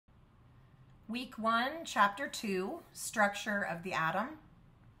Week 1, Chapter 2, Structure of the Atom.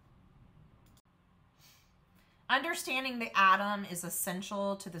 Understanding the atom is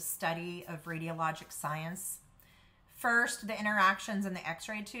essential to the study of radiologic science. First, the interactions in the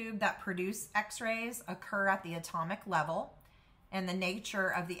X-ray tube that produce X-rays occur at the atomic level, and the nature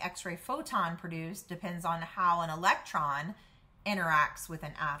of the X-ray photon produced depends on how an electron interacts with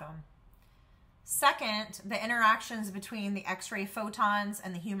an atom. Second, the interactions between the X-ray photons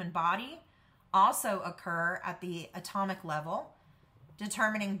and the human body also occur at the atomic level,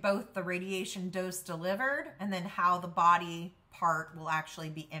 determining both the radiation dose delivered and then how the body part will actually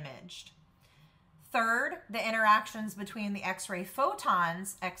be imaged. Third, the interactions between the X-ray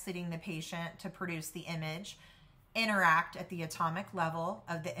photons exiting the patient to produce the image interact at the atomic level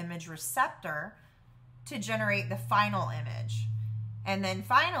of the image receptor to generate the final image. And then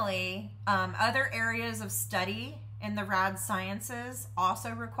finally, other areas of study in the rad sciences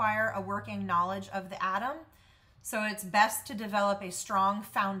also require a working knowledge of the atom. So it's best to develop a strong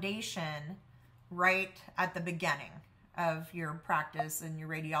foundation right at the beginning of your practice in your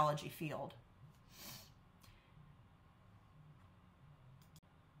radiology field.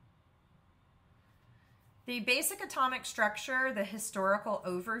 The basic atomic structure, the historical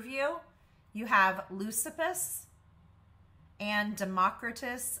overview, you have Leucippus and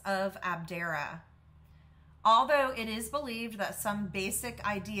Democritus of Abdera. Although it is believed that some basic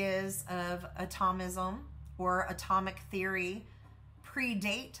ideas of atomism or atomic theory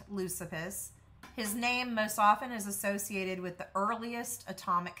predate Leucippus, his name most often is associated with the earliest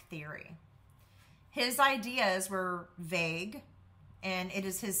atomic theory. His ideas were vague, and it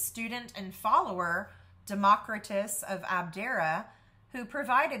is his student and follower, Democritus of Abdera, who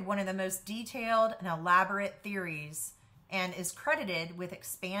provided one of the most detailed and elaborate theories and is credited with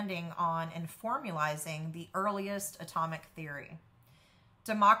expanding on and formalizing the earliest atomic theory.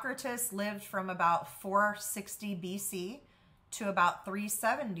 Democritus lived from about 460 BC to about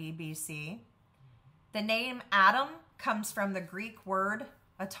 370 BC. The name atom comes from the Greek word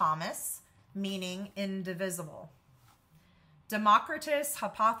atomos, meaning indivisible. Democritus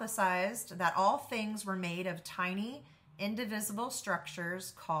hypothesized that all things were made of tiny, indivisible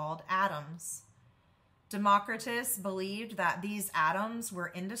structures called atoms. Democritus believed that these atoms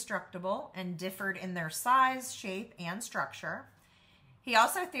were indestructible and differed in their size, shape, and structure. He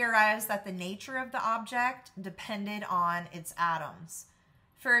also theorized that the nature of the object depended on its atoms.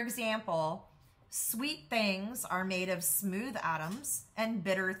 For example, sweet things are made of smooth atoms, and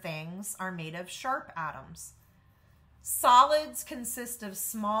bitter things are made of sharp atoms. Solids consist of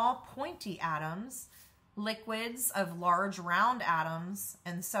small, pointy atoms, liquids of large, round atoms,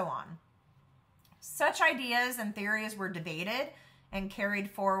 and so on. Such ideas and theories were debated and carried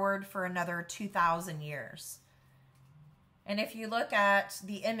forward for another 2,000 years. And if you look at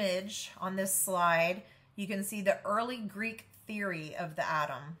the image on this slide, you can see the early Greek theory of the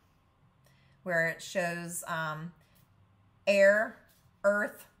atom, where it shows air,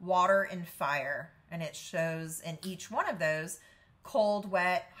 earth, water, and fire. And it shows in each one of those cold,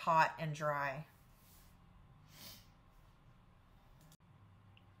 wet, hot, and dry.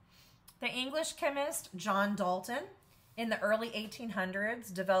 The English chemist John Dalton in the early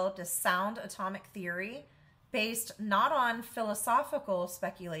 1800s developed a sound atomic theory based not on philosophical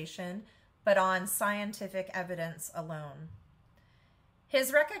speculation, but on scientific evidence alone.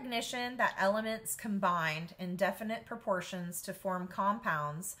 His recognition that elements combined in definite proportions to form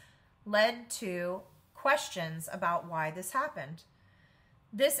compounds led to questions about why this happened.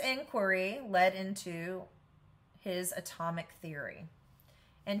 This inquiry led into his atomic theory.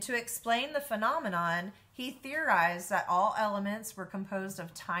 And to explain the phenomenon, he theorized that all elements were composed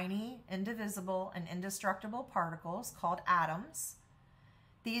of tiny, indivisible, and indestructible particles called atoms.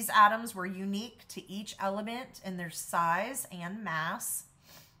 These atoms were unique to each element in their size and mass.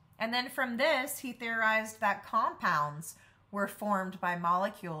 And then from this, he theorized that compounds were formed by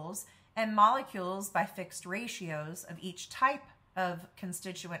molecules, and molecules by fixed ratios of each type of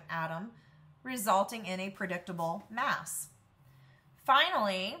constituent atom, resulting in a predictable mass.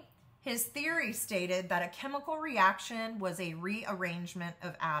 Finally, his theory stated that a chemical reaction was a rearrangement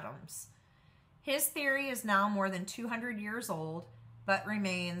of atoms. His theory is now more than 200 years old, but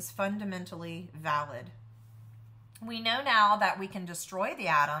remains fundamentally valid. We know now that we can destroy the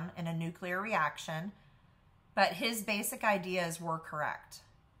atom in a nuclear reaction, but his basic ideas were correct.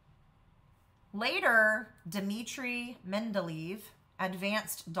 Later, Dmitri Mendeleev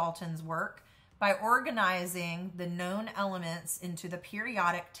advanced Dalton's work by organizing the known elements into the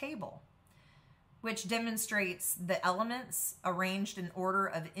periodic table, which demonstrates the elements arranged in order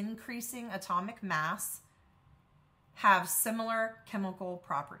of increasing atomic mass have similar chemical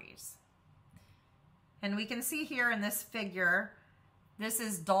properties. And we can see here in this figure, this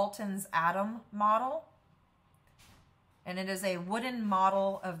is Dalton's atom model, and it is a wooden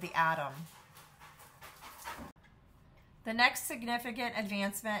model of the atom. The next significant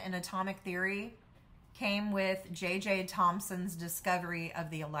advancement in atomic theory came with J.J. Thomson's discovery of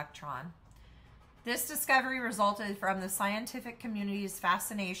the electron. This discovery resulted from the scientific community's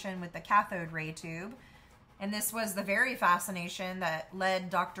fascination with the cathode ray tube, and this was the very fascination that led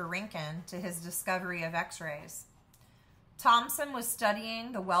Dr. Rankin to his discovery of X-rays. Thomson was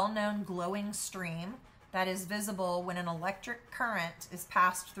studying the well-known glowing stream that is visible when an electric current is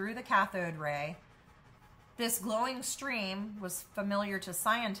passed through the cathode ray. This glowing stream was familiar to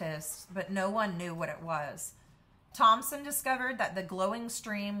scientists, but no one knew what it was. Thomson discovered that the glowing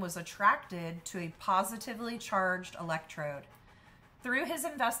stream was attracted to a positively charged electrode. Through his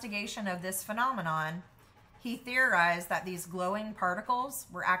investigation of this phenomenon, he theorized that these glowing particles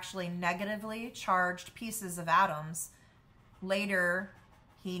were actually negatively charged pieces of atoms, later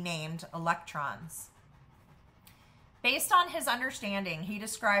he named electrons. Based on his understanding, he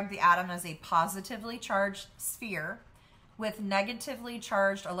described the atom as a positively charged sphere with negatively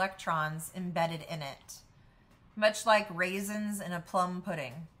charged electrons embedded in it, much like raisins in a plum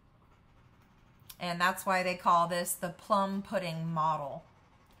pudding. And that's why they call this the plum pudding model.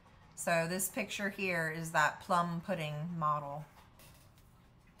 So this picture here is that plum pudding model,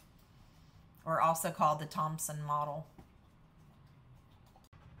 or also called the Thomson model.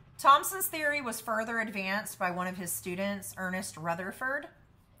 Thomson's theory was further advanced by one of his students, Ernest Rutherford.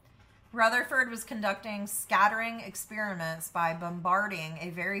 Rutherford was conducting scattering experiments by bombarding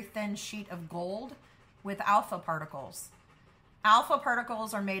a very thin sheet of gold with alpha particles. Alpha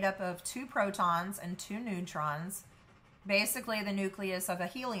particles are made up of 2 protons and 2 neutrons, basically the nucleus of a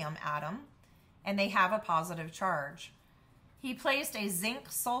helium atom, and they have a positive charge. He placed a zinc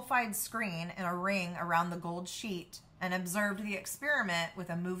sulfide screen in a ring around the gold sheet and observed the experiment with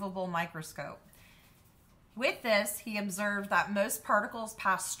a movable microscope. With this, he observed that most particles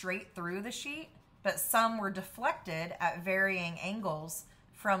passed straight through the sheet, but some were deflected at varying angles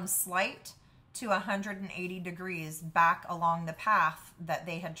from slight to 180 degrees back along the path that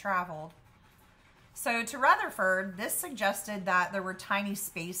they had traveled. So to Rutherford, this suggested that there were tiny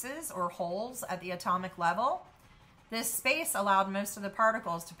spaces or holes at the atomic level. This space allowed most of the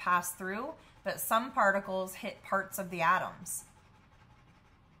particles to pass through, but some particles hit parts of the atoms.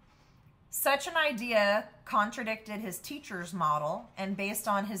 Such an idea contradicted his teacher's model, and based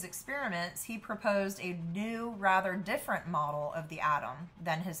on his experiments, he proposed a new, rather different model of the atom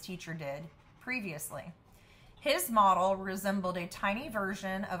than his teacher did previously. His model resembled a tiny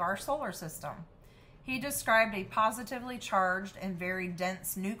version of our solar system. He described a positively charged and very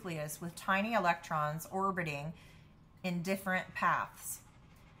dense nucleus with tiny electrons orbiting in different paths.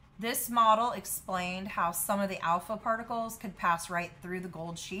 This model explained how some of the alpha particles could pass right through the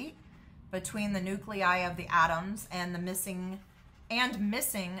gold sheet between the nuclei of the atoms and missing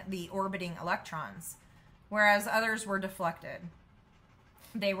the orbiting electrons, whereas others were deflected.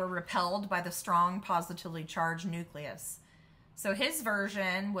 They were repelled by the strong positively charged nucleus. So his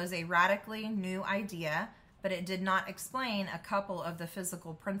version was a radically new idea, but it did not explain a couple of the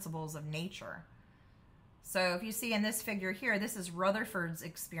physical principles of nature. So if you see in this figure here, this is Rutherford's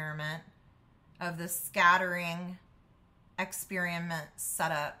experiment of the scattering experiment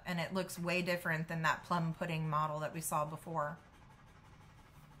setup, and it looks way different than that plum pudding model that we saw before.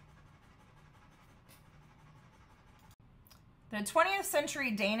 The 20th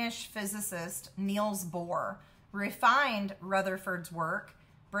century Danish physicist Niels Bohr refined Rutherford's work,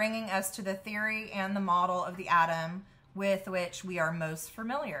 bringing us to the theory and the model of the atom with which we are most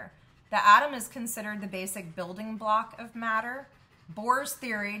familiar. The atom is considered the basic building block of matter. Bohr's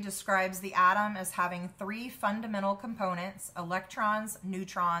theory describes the atom as having 3 fundamental components: electrons,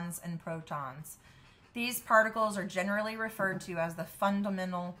 neutrons, and protons. These particles are generally referred to as the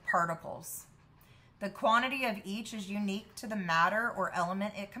fundamental particles. The quantity of each is unique to the matter or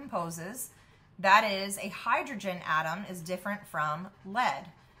element it composes. That is, a hydrogen atom is different from lead,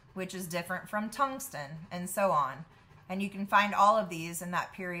 which is different from tungsten, and so on. And you can find all of these in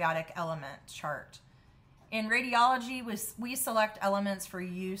that periodic element chart. In radiology, we select elements for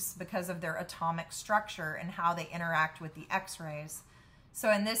use because of their atomic structure and how they interact with the X-rays.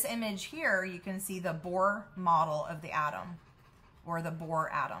 So in this image here, you can see the Bohr model of the atom, or the Bohr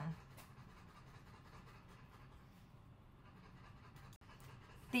atom.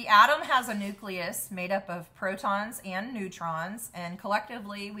 The atom has a nucleus made up of protons and neutrons, and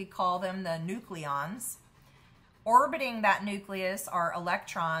collectively we call them the nucleons. Orbiting that nucleus are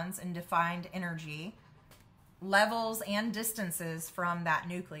electrons in defined energy, levels and distances from that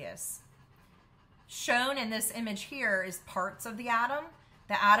nucleus. Shown in this image here is parts of the atom.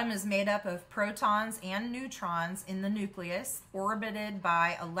 The atom is made up of protons and neutrons in the nucleus, orbited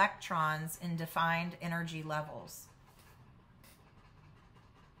by electrons in defined energy levels.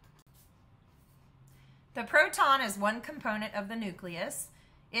 The proton is one component of the nucleus.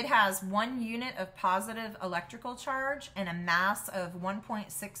 It has 1 unit of positive electrical charge and a mass of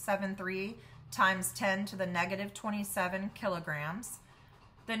 1.673 times 10 to the negative 27 kilograms.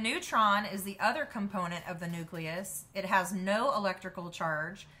 The neutron is the other component of the nucleus. It has no electrical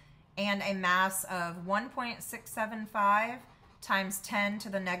charge and a mass of 1.675 times 10 to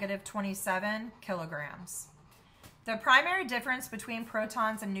the negative 27 kilograms. The primary difference between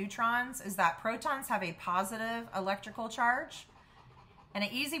protons and neutrons is that protons have a positive electrical charge. And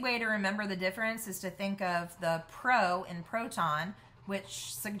an easy way to remember the difference is to think of the pro in proton,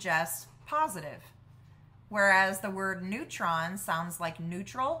 which suggests positive. Whereas the word neutron sounds like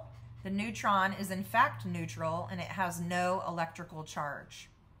neutral, the neutron is in fact neutral and it has no electrical charge.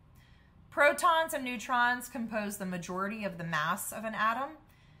 Protons and neutrons compose the majority of the mass of an atom.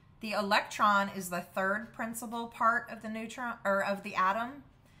 The electron is the third principal part of the neutron or of the atom.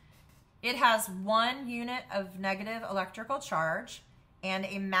 It has 1 unit of negative electrical charge and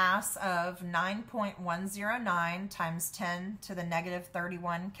a mass of 9.109 times 10 to the negative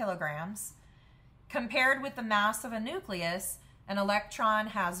 31 kilograms. Compared with the mass of a nucleus, an electron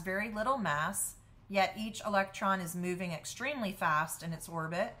has very little mass, yet each electron is moving extremely fast in its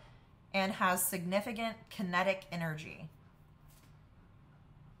orbit and has significant kinetic energy.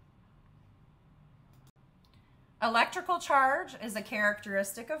 Electrical charge is a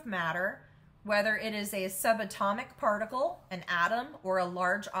characteristic of matter, whether it is a subatomic particle, an atom, or a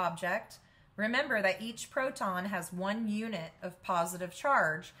large object. Remember that each proton has 1 unit of positive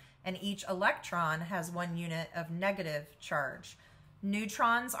charge, and each electron has 1 unit of negative charge.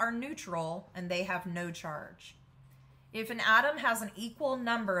 Neutrons are neutral, and they have no charge. If an atom has an equal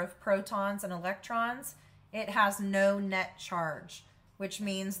number of protons and electrons, it has no net charge, which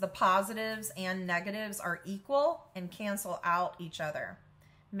means the positives and negatives are equal and cancel out each other,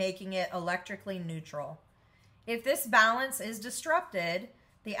 making it electrically neutral. If this balance is disrupted,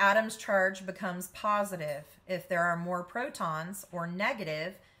 the atom's charge becomes positive if there are more protons, or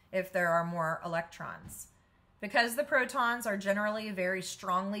negative if there are more electrons. Because the protons are generally very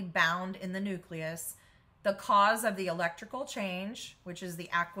strongly bound in the nucleus, the cause of the electrical change, which is the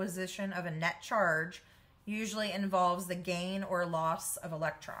acquisition of a net charge, usually involves the gain or loss of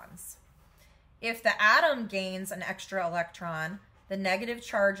electrons. If the atom gains an extra electron, the negative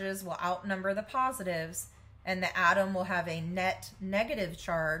charges will outnumber the positives, and the atom will have a net negative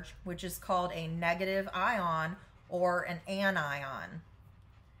charge, which is called a negative ion or an anion.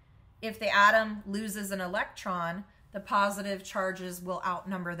 If the atom loses an electron, the positive charges will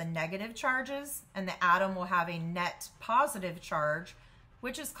outnumber the negative charges, and the atom will have a net positive charge,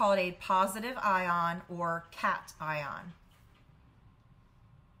 which is called a positive ion or cation.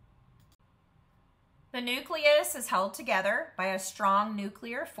 The nucleus is held together by a strong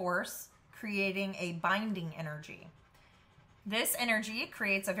nuclear force, creating a binding energy. This energy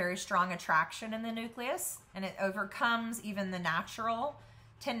creates a very strong attraction in the nucleus, and it overcomes even the natural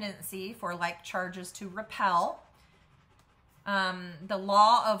tendency for like charges to repel. The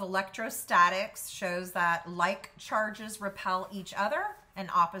law of electrostatics shows that like charges repel each other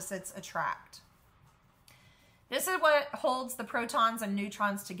and opposites attract. This is what holds the protons and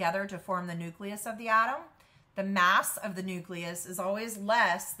neutrons together to form the nucleus of the atom. The mass of the nucleus is always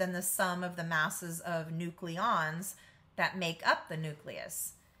less than the sum of the masses of nucleons that make up the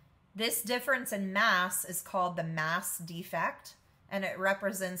nucleus. This difference in mass is called the mass defect, and it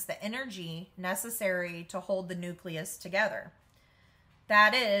represents the energy necessary to hold the nucleus together.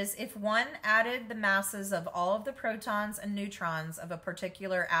 That is, if one added the masses of all of the protons and neutrons of a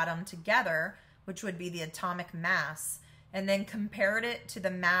particular atom together, which would be the atomic mass, and then compared it to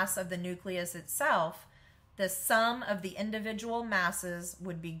the mass of the nucleus itself, the sum of the individual masses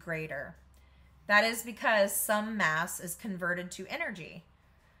would be greater. That is because some mass is converted to energy.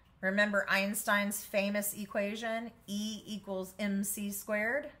 Remember Einstein's famous equation, E equals mc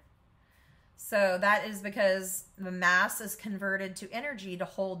squared? So that is because the mass is converted to energy to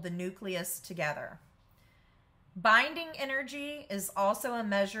hold the nucleus together. Binding energy is also a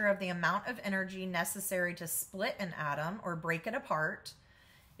measure of the amount of energy necessary to split an atom or break it apart.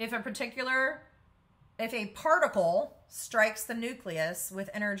 If a particle strikes the nucleus with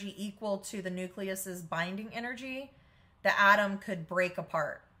energy equal to the nucleus's binding energy, the atom could break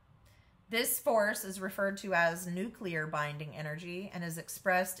apart. This force is referred to as nuclear binding energy and is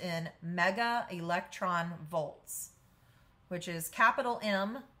expressed in mega electron volts, which is capital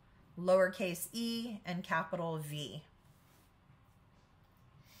M, lowercase e, and capital V.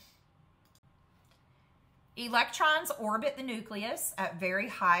 Electrons orbit the nucleus at very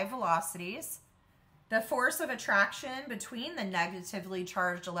high velocities. The force of attraction between the negatively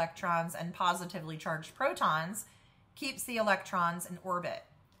charged electrons and positively charged protons keeps the electrons in orbit.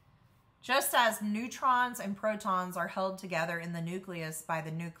 Just as neutrons and protons are held together in the nucleus by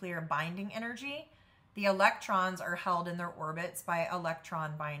the nuclear binding energy, the electrons are held in their orbits by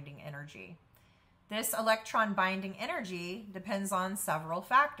electron binding energy. This electron binding energy depends on several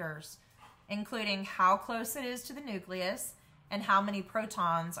factors, including how close it is to the nucleus and how many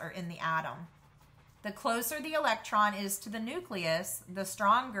protons are in the atom. The closer the electron is to the nucleus, the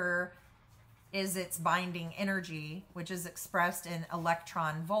stronger is its binding energy, which is expressed in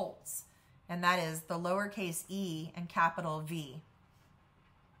electron volts, and that is the lowercase e and capital V.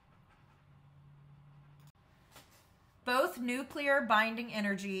 Both nuclear binding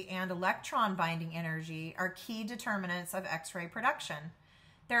energy and electron binding energy are key determinants of X-ray production.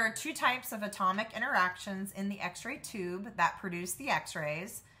 There are two types of atomic interactions in the X-ray tube that produce the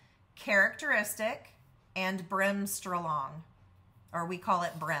X-rays: characteristic and Bremsstrahlung, or we call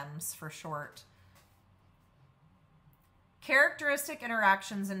it BREMS for short. Characteristic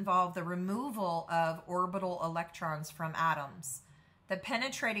interactions involve the removal of orbital electrons from atoms. The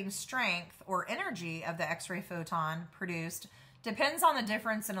penetrating strength or energy of the X-ray photon produced depends on the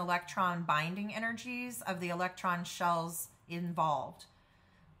difference in electron binding energies of the electron shells involved.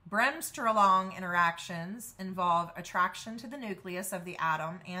 Bremsstrahlung interactions involve attraction to the nucleus of the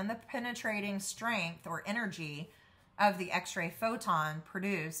atom, and the penetrating strength or energy of the X-ray photon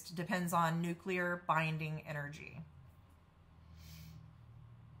produced depends on nuclear binding energy.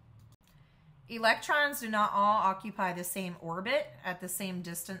 Electrons do not all occupy the same orbit at the same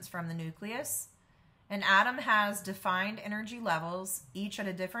distance from the nucleus. An atom has defined energy levels, each at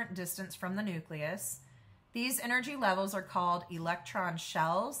a different distance from the nucleus. These energy levels are called electron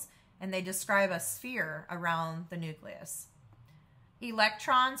shells, and they describe a sphere around the nucleus.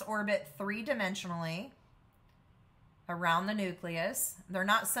 Electrons orbit three-dimensionally around the nucleus. They're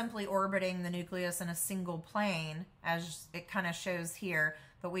not simply orbiting the nucleus in a single plane, as it kind of shows here,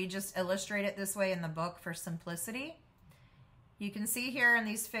 but we just illustrate it this way in the book for simplicity. You can see here in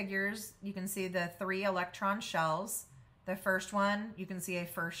these figures, you can see the three electron shells. The first one, you can see a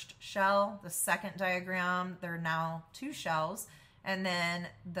first shell. The second diagram, there are now two shells. And then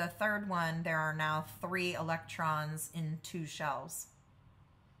the third one, there are now three electrons in two shells.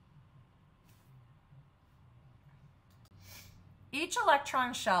 Each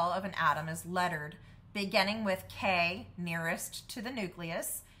electron shell of an atom is lettered, beginning with K nearest to the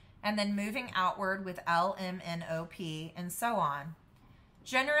nucleus, and then moving outward with L, M, N, O, P, and so on.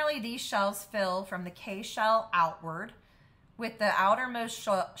 Generally, these shells fill from the K shell outward, with the outermost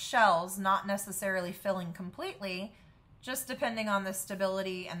shells not necessarily filling completely, just depending on the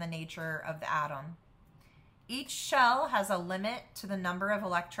stability and the nature of the atom. Each shell has a limit to the number of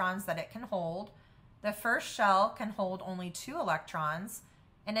electrons that it can hold. The first shell can hold only 2 electrons,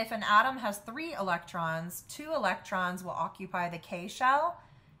 and if an atom has 3 electrons, 2 electrons will occupy the K shell,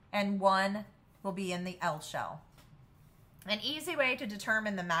 and 1 will be in the L shell. An easy way to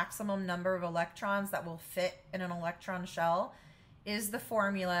determine the maximum number of electrons that will fit in an electron shell is the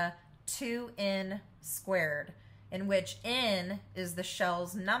formula 2n squared, in which n is the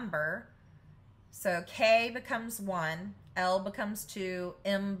shell's number. So K becomes 1, L becomes 2,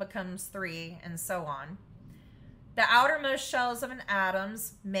 M becomes 3, and so on. The outermost shells of an atom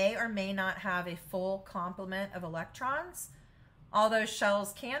may or may not have a full complement of electrons. Although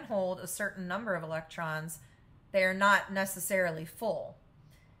shells can hold a certain number of electrons, they are not necessarily full.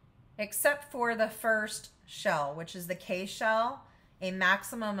 Except for the first shell, which is the K shell, a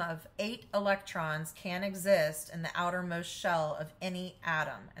maximum of 8 electrons can exist in the outermost shell of any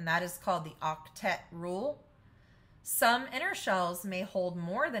atom, and that is called the octet rule. Some inner shells may hold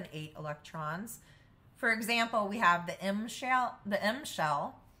more than 8 electrons. For example, we have the M shell,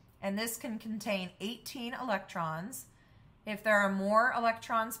 and this can contain 18 electrons. If there are more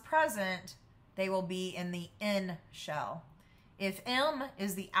electrons present, they will be in the N shell. If M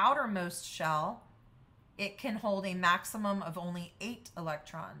is the outermost shell, it can hold a maximum of only 8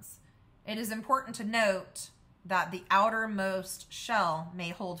 electrons. It is important to note that the outermost shell may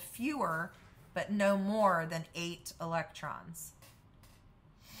hold fewer, but no more than 8 electrons.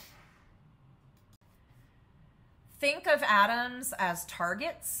 Think of atoms as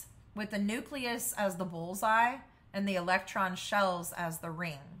targets, with the nucleus as the bullseye and the electron shells as the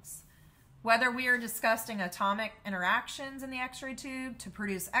rings. Whether we are discussing atomic interactions in the X-ray tube to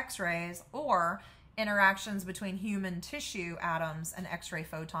produce X-rays, or interactions between human tissue atoms and X-ray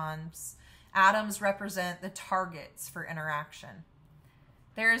photons. Atoms represent the targets for interaction.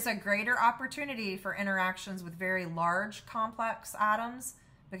 There is a greater opportunity for interactions with very large complex atoms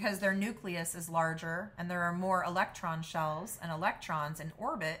because their nucleus is larger and there are more electron shells and electrons in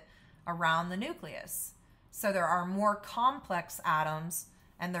orbit around the nucleus. So there are more complex atoms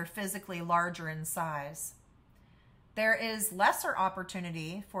and they're physically larger in size. There is lesser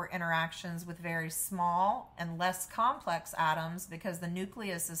opportunity for interactions with very small and less complex atoms because the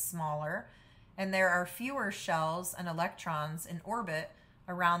nucleus is smaller and there are fewer shells and electrons in orbit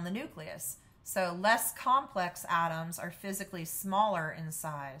around the nucleus. So less complex atoms are physically smaller in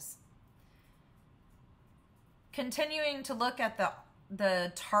size. Continuing to look at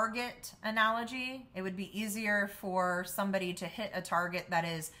the target analogy, it would be easier for somebody to hit a target that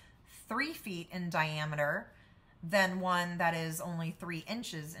is 3 feet in diameter than one that is only 3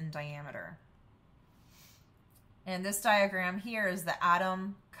 inches in diameter. And this diagram here is the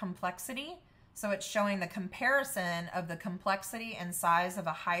atom complexity. So it's showing the comparison of the complexity and size of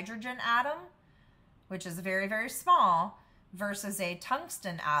a hydrogen atom, which is very, very small, versus a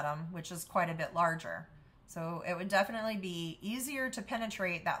tungsten atom, which is quite a bit larger. So it would definitely be easier to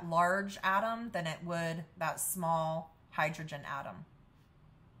penetrate that large atom than it would that small hydrogen atom.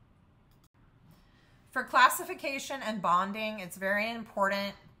 For classification and bonding, it's very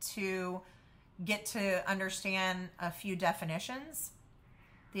important to get to understand a few definitions: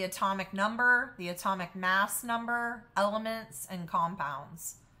 the atomic number, the atomic mass number, elements, and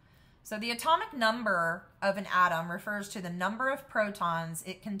compounds. So the atomic number of an atom refers to the number of protons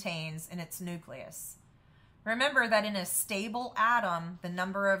it contains in its nucleus. Remember that in a stable atom, the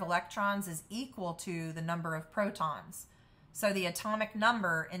number of electrons is equal to the number of protons. So the atomic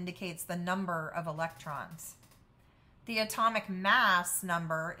number indicates the number of electrons. The atomic mass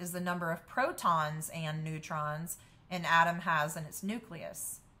number is the number of protons and neutrons an atom has in its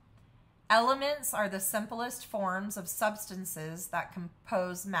nucleus. Elements are the simplest forms of substances that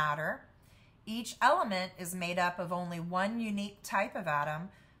compose matter. Each element is made up of only one unique type of atom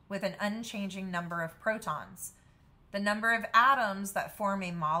with an unchanging number of protons. The number of atoms that form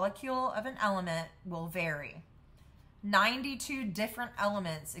a molecule of an element will vary. 92 different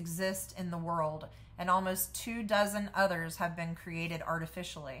elements exist in the world, and almost 24 others have been created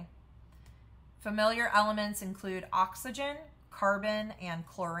artificially. Familiar elements include oxygen, carbon, and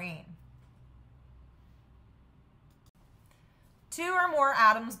chlorine. 2 or more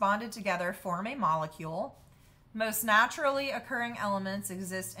atoms bonded together form a molecule. Most naturally occurring elements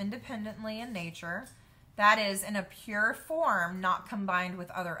exist independently in nature, that is, in a pure form, not combined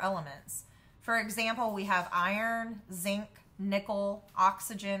with other elements. For example, we have iron, zinc, nickel,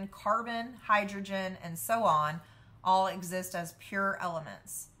 oxygen, carbon, hydrogen, and so on, all exist as pure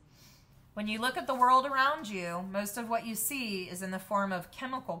elements. When you look at the world around you, most of what you see is in the form of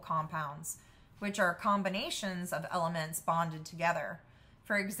chemical compounds, which are combinations of elements bonded together.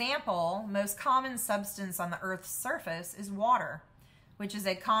 For example, most common substance on the Earth's surface is water, which is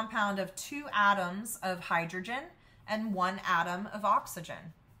a compound of 2 atoms of hydrogen and 1 atom of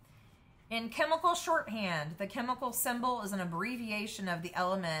oxygen. In chemical shorthand, the chemical symbol is an abbreviation of the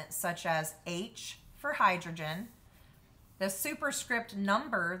element such as H for hydrogen. The superscript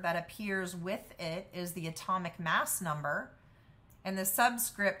number that appears with it is the atomic mass number, and the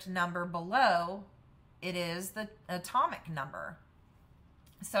subscript number below it is the atomic number.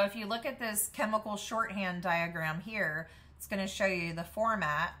 So if you look at this chemical shorthand diagram here, it's going to show you the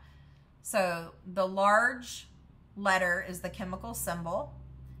format. So the large letter is the chemical symbol.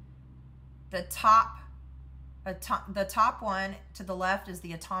 The top one to the left is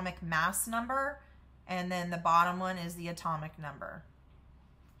the atomic mass number, and then the bottom one is the atomic number.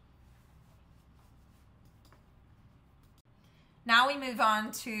 Now we move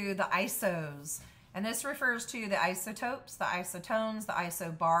on to the isos, and this refers to the isotopes, the isotones, the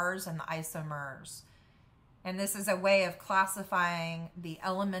isobars, and the isomers. And this is a way of classifying the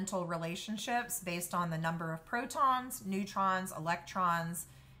elemental relationships based on the number of protons, neutrons, electrons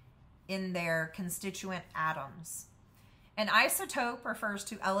in their constituent atoms. An isotope refers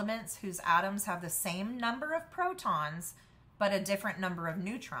to elements whose atoms have the same number of protons but a different number of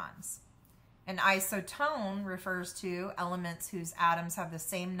neutrons. An isotone refers to elements whose atoms have the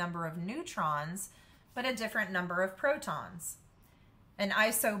same number of neutrons but a different number of protons. An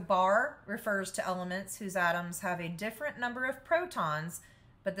isobar refers to elements whose atoms have a different number of protons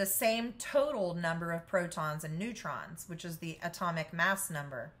but the same total number of protons and neutrons, which is the atomic mass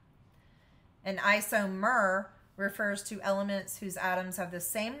number. An isomer refers to elements whose atoms have the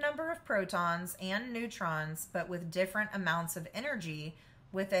same number of protons and neutrons, but with different amounts of energy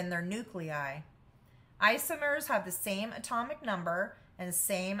within their nuclei. Isomers have the same atomic number and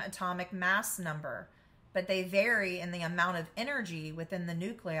same atomic mass number, but they vary in the amount of energy within the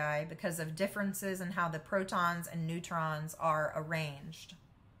nuclei because of differences in how the protons and neutrons are arranged.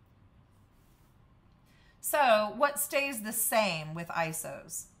 So, what stays the same with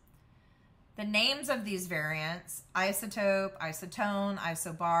isos? The names of these variants, isotope, isotone,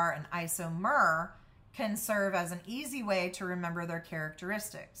 isobar, and isomer, can serve as an easy way to remember their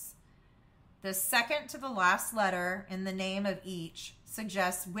characteristics. The second to the last letter in the name of each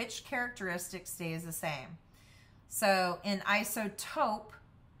suggests which characteristic stays the same. So in isotope,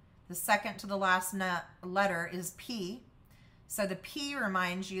 the second to the last letter is P. So the P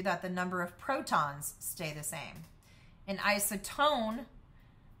reminds you that the number of protons stay the same. In isotone,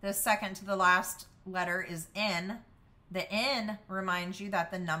 the second to the last letter is N. The N reminds you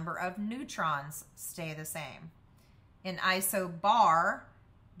that the number of neutrons stay the same. In isobar,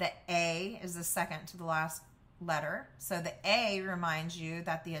 the A is the second to the last letter. So the A reminds you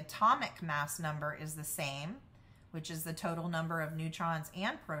that the atomic mass number is the same, which is the total number of neutrons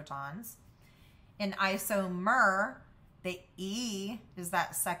and protons. In isomer, the E is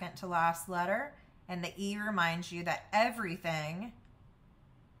that second to last letter, and the E reminds you that everything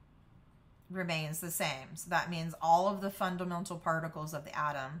remains the same. So that means all of the fundamental particles of the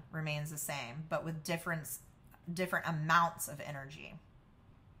atom remains the same, but with different amounts of energy.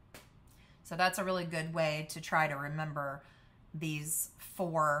 So that's a really good way to try to remember these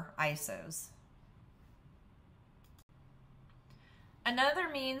 4 isos. Another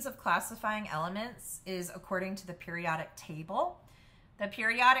means of classifying elements is according to the periodic table. The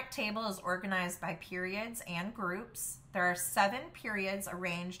periodic table is organized by periods and groups. There are 7 periods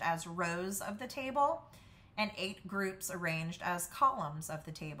arranged as rows of the table and 8 groups arranged as columns of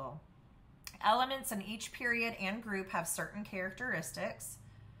the table. Elements in each period and group have certain characteristics.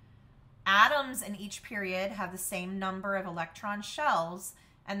 Atoms in each period have the same number of electron shells,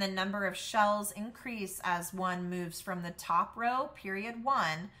 and the number of shells increase as one moves from the top row, period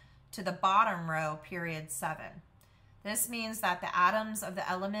 1, to the bottom row, period 7. This means that the atoms of the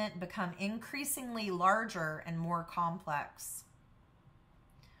element become increasingly larger and more complex.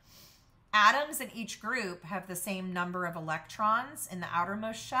 Atoms in each group have the same number of electrons in the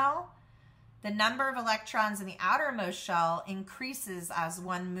outermost shell. The number of electrons in the outermost shell increases as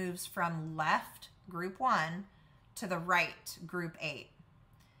one moves from left, group 1, to the right, group 8.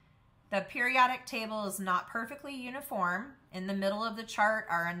 The periodic table is not perfectly uniform. In the middle of the chart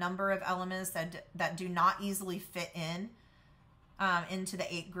are a number of elements that do not easily fit into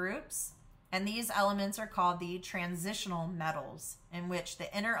the 8 groups. And these elements are called the transitional metals, in which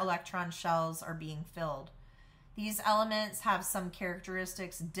the inner electron shells are being filled. These elements have some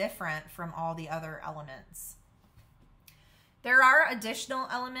characteristics different from all the other elements. There are additional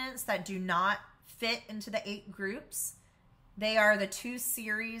elements that do not fit into the 8 groups. They are the 2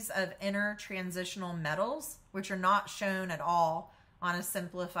 series of inner transitional metals, which are not shown at all on a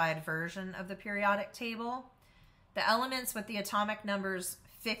simplified version of the periodic table. The elements with the atomic numbers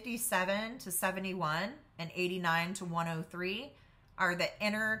 57 to 71 and 89 to 103 are the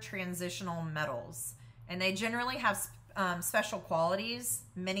inner transitional metals, and they generally have special qualities.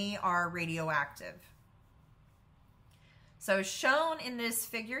 Many are radioactive. So shown in this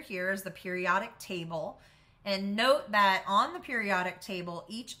figure here is the periodic table. And note that on the periodic table,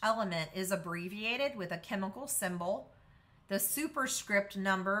 each element is abbreviated with a chemical symbol. The superscript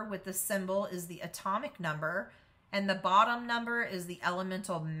number with the symbol is the atomic number, and the bottom number is the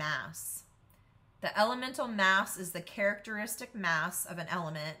elemental mass. The elemental mass is the characteristic mass of an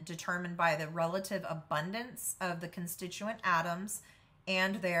element determined by the relative abundance of the constituent atoms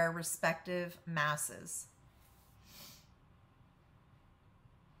and their respective masses.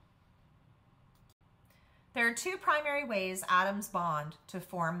 There are 2 primary ways atoms bond to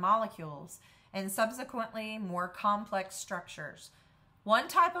form molecules and subsequently more complex structures. One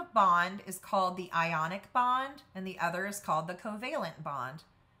type of bond is called the ionic bond, and the other is called the covalent bond.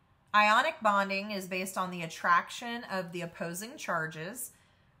 Ionic bonding is based on the attraction of the opposing charges.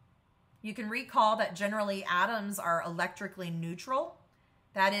 You can recall that generally atoms are electrically neutral.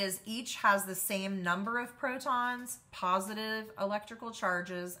 That is, each has the same number of protons, positive electrical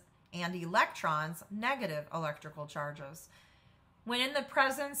charges, and electrons, negative electrical charges. When in the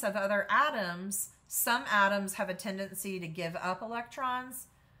presence of other atoms, some atoms have a tendency to give up electrons,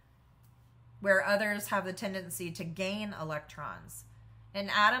 where others have the tendency to gain electrons. An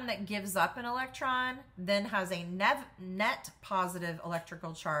atom that gives up an electron then has a net positive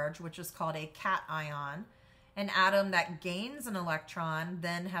electrical charge, which is called a cation. An atom that gains an electron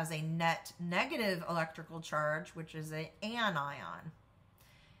then has a net negative electrical charge, which is an anion.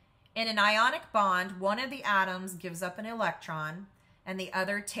 In an ionic bond, one of the atoms gives up an electron and the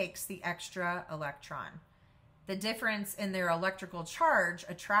other takes the extra electron. The difference in their electrical charge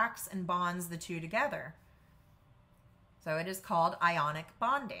attracts and bonds the two together. So it is called ionic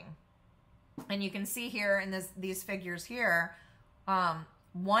bonding. And you can see here in these figures here,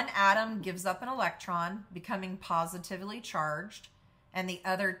 one atom gives up an electron, becoming positively charged, and the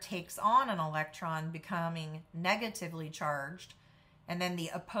other takes on an electron, becoming negatively charged, and then the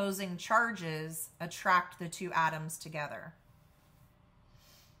opposing charges attract the two atoms together.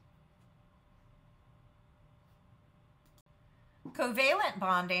 Covalent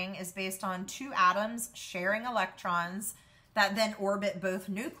bonding is based on two atoms sharing electrons that then orbit both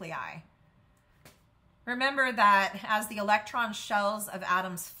nuclei. Remember that as the electron shells of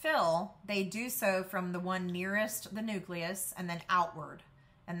atoms fill, they do so from the one nearest the nucleus and then outward,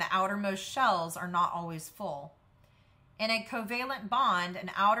 and the outermost shells are not always full. In a covalent bond,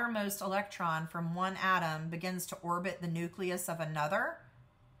 an outermost electron from one atom begins to orbit the nucleus of another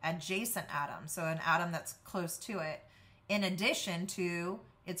adjacent atom, so an atom that's close to it, in addition to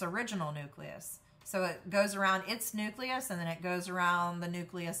its original nucleus. So it goes around its nucleus and then it goes around the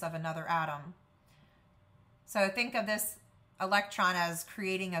nucleus of another atom. So think of this electron as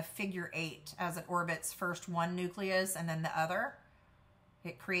creating a figure 8 as it orbits first one nucleus and then the other.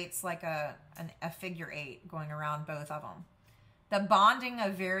 It creates like a figure 8 going around both of them. The bonding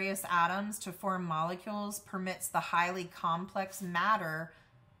of various atoms to form molecules permits the highly complex matter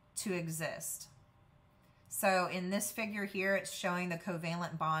to exist. So in this figure here, it's showing the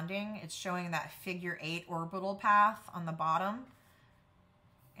covalent bonding. It's showing that figure 8 orbital path on the bottom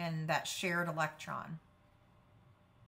and that shared electron.